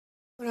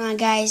What's going on,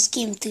 guys?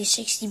 Game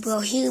 360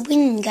 Bro here,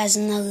 bringing you guys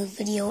another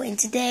video. And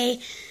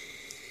today,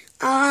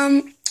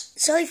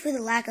 sorry for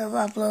the lack of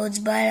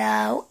uploads, but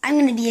I'm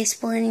going to be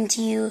explaining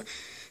to you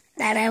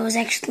that I was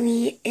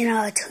actually in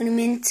a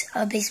tournament,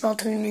 a baseball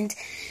tournament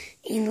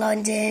in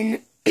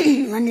London,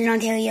 London,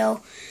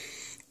 Ontario,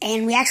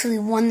 and we actually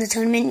won the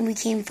tournament and we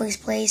came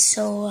first place.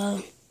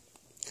 So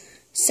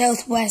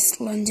Southwest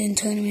London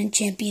Tournament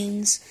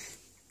champions.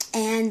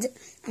 And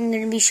I'm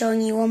going to be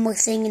showing you one more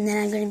thing, and then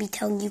I'm going to be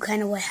telling you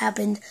kind of what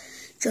happened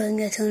during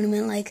the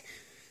tournament, like,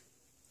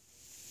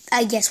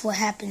 I guess what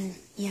happened,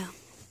 yeah.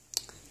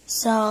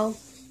 So,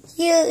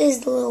 here is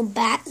the little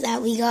bat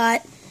that we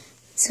got.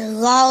 It's a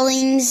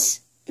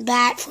Rawlings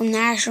bat from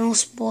National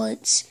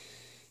Sports,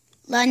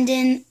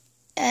 London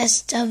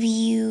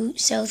SW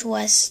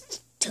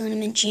Southwest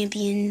Tournament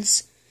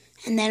champions,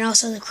 and then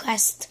also the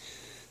crest.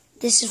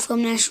 This is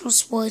from National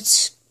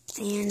Sports.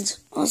 And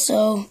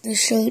also, the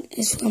shirt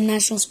is from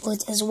National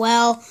Sports as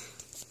well.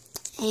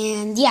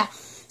 And yeah,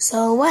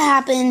 so what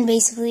happened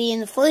basically in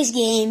the first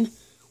game,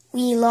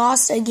 we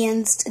lost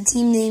against a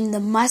team named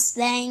the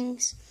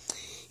Mustangs.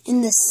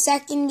 In the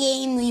second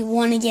game, we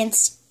won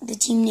against the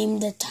team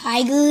named the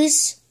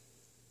Tigers.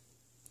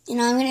 And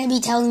I'm going to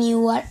be telling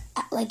you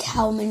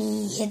how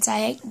many hits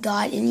I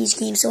got in each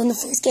game. So in the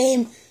first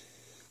game,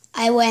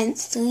 I went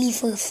 3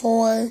 for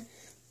 4.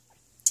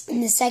 In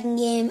the second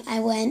game, I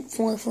went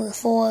 4 for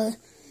 4.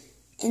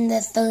 In the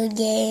third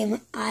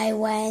game, I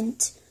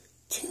went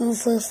 2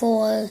 for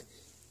 4.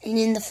 And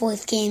in the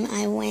fourth game,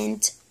 I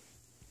went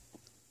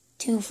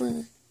 2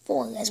 for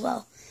 4 as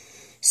well.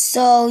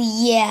 So,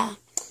 yeah,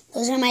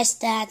 those are my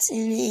stats.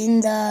 And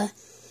in the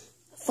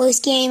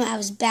first game, I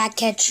was back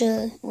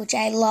catcher, which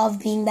I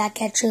love being back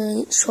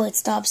catcher,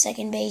 shortstop,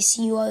 second base.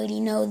 You already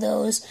know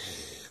those.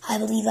 I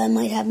believe I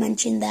might have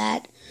mentioned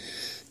that.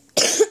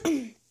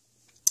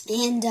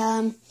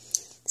 And,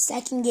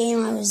 second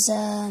game, I was,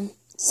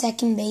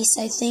 second base,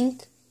 I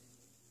think.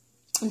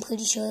 I'm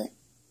pretty sure.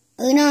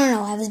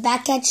 No. I was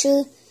back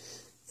catcher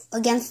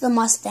against the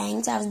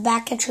Mustangs. I was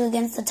back catcher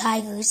against the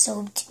Tigers.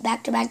 So,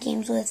 back-to-back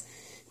games with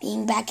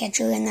being back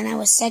catcher. And then I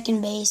was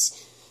second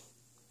base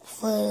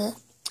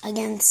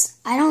against,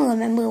 I don't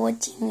remember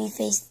what team we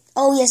faced.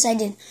 Oh, yes, I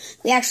did.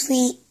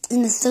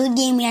 In the third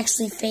game, we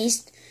actually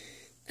faced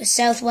a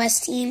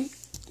Southwest team,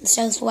 the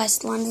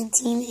Southwest London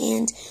team,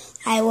 and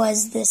I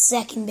was the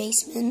second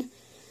baseman.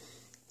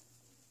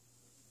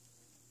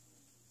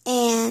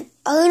 And,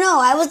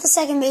 I was the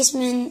second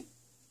baseman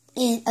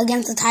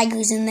against the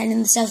Tigers, and then in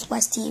the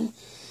Southwest team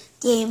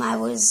game, I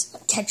was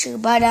catcher.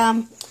 But,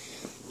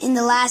 in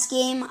the last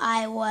game,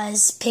 I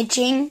was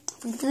pitching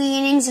for 3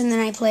 innings, and then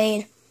I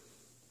played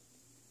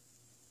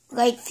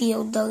right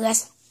field the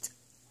rest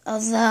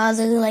of the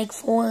other,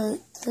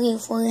 3 or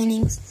 4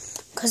 innings.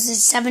 Because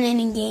it's a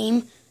 7-inning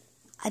game,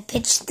 I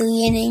pitched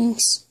 3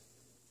 innings.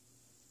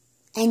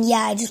 And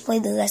yeah, I just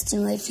played the rest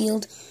in right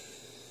field.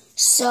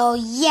 So,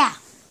 yeah.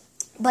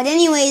 But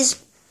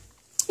anyways,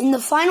 in the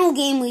final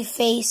game, we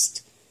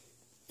faced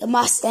the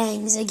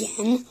Mustangs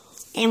again.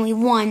 And we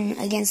won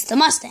against the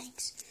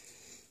Mustangs.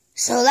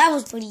 So that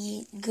was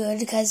pretty good,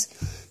 because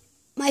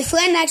my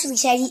friend actually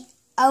said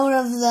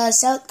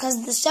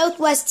because the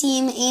Southwest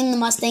team and the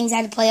Mustangs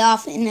had to play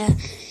off in a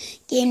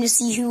game to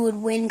see who would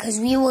win, because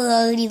we were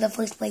already the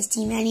first place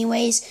team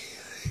anyways.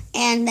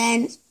 And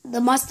then the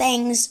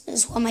Mustangs,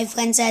 is what my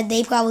friend said,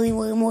 they probably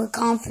were more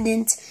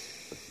confident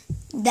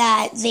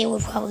that they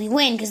would probably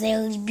win because they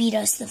already beat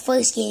us the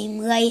first game,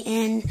 right?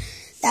 And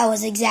that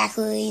was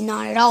exactly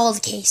not at all the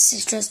case.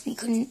 It's just we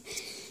couldn't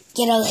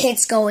get our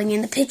hits going,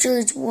 and the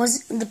pitchers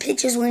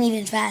weren't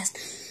even fast.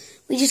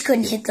 We just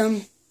couldn't hit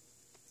them.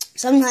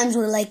 Sometimes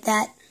we're like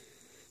that.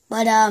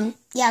 But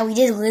yeah, we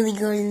did really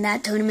good in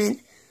that tournament.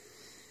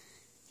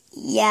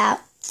 Yeah.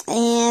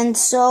 And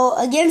so,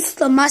 against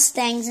the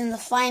Mustangs in the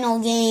final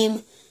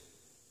game,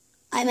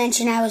 I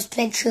mentioned I was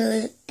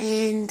pitcher,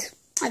 and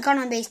I got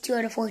on base 2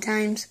 out of 4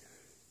 times.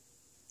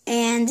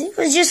 And it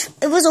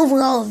was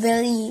overall a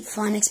very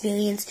fun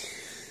experience.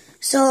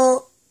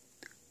 So,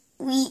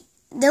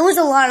 there was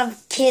a lot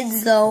of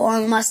kids, though,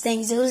 on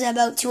Mustangs. There was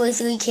about 2 or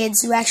 3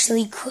 kids who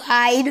actually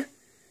cried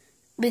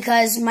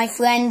because my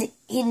friend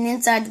hit an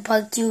inside the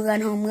park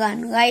 2-run home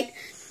run, right?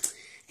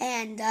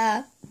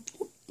 And,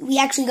 we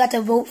actually got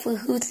to vote for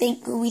who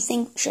we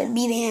think should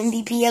be the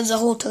MVP of the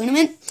whole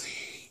tournament.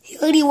 He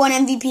already won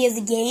MVP of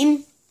the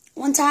game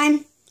one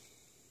time,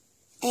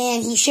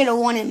 and he should have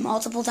won it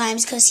multiple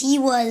times, because he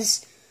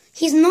always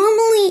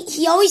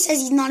says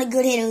he's not a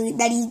good hitter,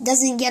 that he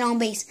doesn't get on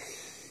base.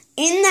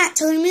 In that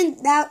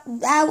tournament, that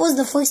was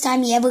the first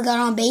time he ever got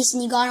on base,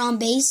 and he got on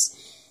base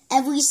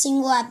every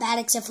single at bat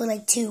except for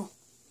 2.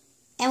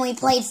 And we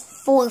played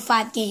 4 or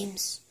 5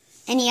 games,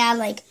 and he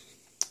had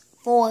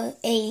 4,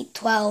 8,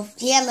 12.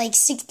 He had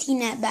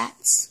 16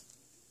 at-bats.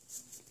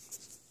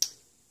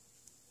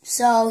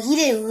 So, he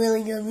did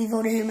really good. We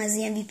voted him as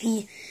the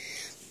MVP.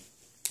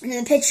 And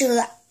the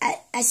pitcher,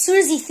 as soon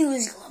as he threw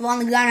his glove on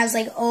the ground, I was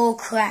like, oh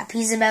crap,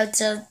 he's about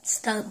to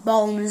start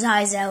bawling his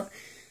eyes out.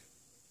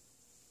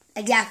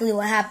 Exactly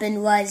what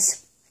happened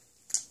was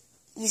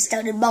he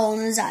started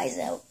bawling his eyes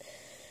out.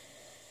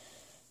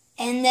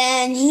 And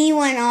then he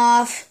went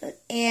off,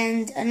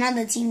 and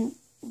another team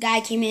guy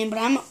came in. But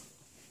I'm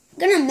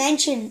going to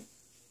mention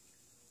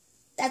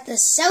that the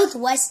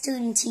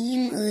Southwestern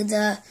team, or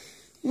the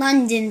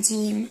London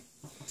team,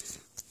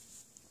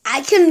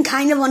 I can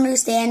kind of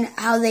understand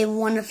how they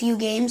won a few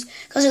games.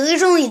 Because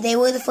originally they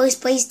were the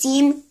first place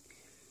team.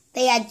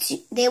 They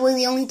were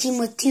the only team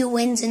with 2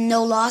 wins and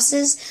no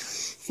losses.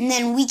 And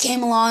then we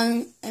came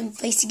along and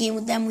faced a game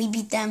with them. We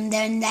beat them.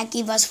 Then that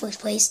gave us first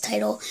place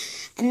title.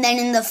 And then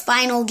in the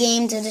final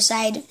game to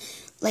decide,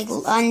 like,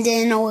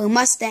 London or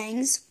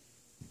Mustangs,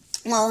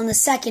 well, in the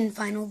second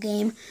final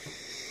game,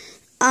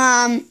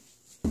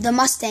 the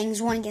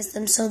Mustangs won against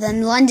them. So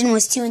then London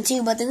was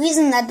 2-2. But the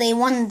reason that they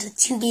won the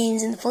 2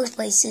 games in the first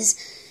place is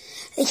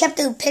they kept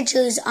their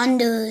pitchers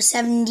under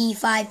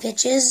 75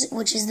 pitches,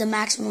 which is the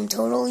maximum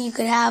total you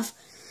could have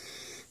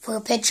for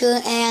a pitcher.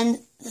 And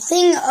the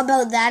thing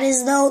about that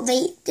is, though,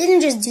 they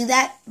didn't just do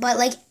that, but,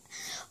 like,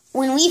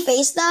 when we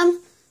faced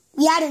them,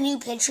 we had a new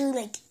pitcher,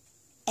 like,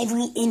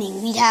 every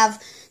inning. We'd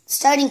have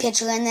starting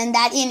pitcher, and then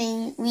that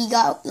inning, we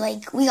got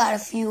a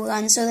few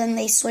runs. So then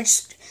they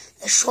switched.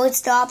 The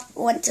shortstop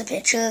went to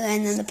pitcher,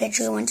 and then the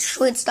pitcher went to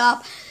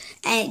shortstop,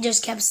 and it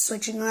just kept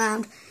switching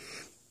around.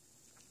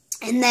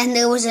 And then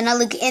there was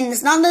another, and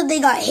it's not that they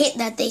got hit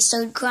that they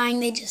started crying,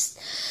 they just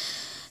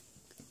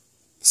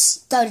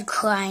started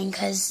crying,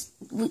 because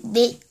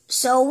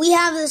so we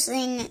have this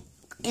thing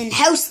in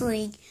House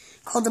League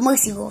called the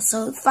Mercy Rule.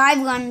 So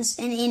 5 runs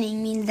an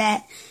inning means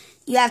that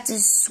you have to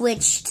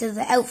switch to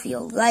the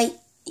outfield, right?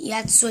 You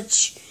have to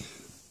switch,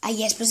 I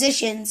guess,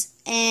 positions,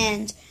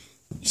 and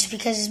just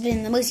because it's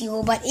been the Mercy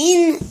Rule. But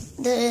in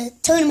the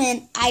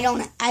tournament, I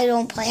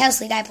don't play House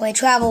League, I play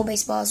travel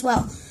baseball as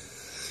well.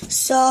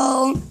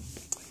 So,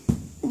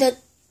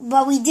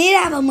 but we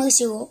did have a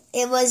Mercy Rule.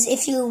 It was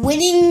if you're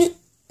winning,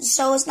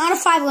 so it's not a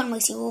 5-run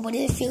Mercy Rule, but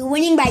if you're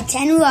winning by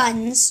 10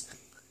 runs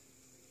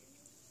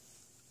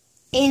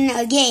in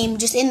a game,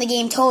 just in the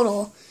game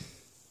total,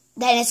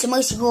 then it's a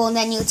Mercy Rule, and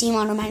then your team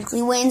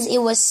automatically wins. It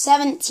was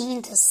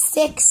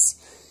 17-6,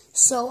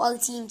 so our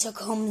team took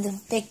home the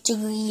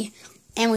victory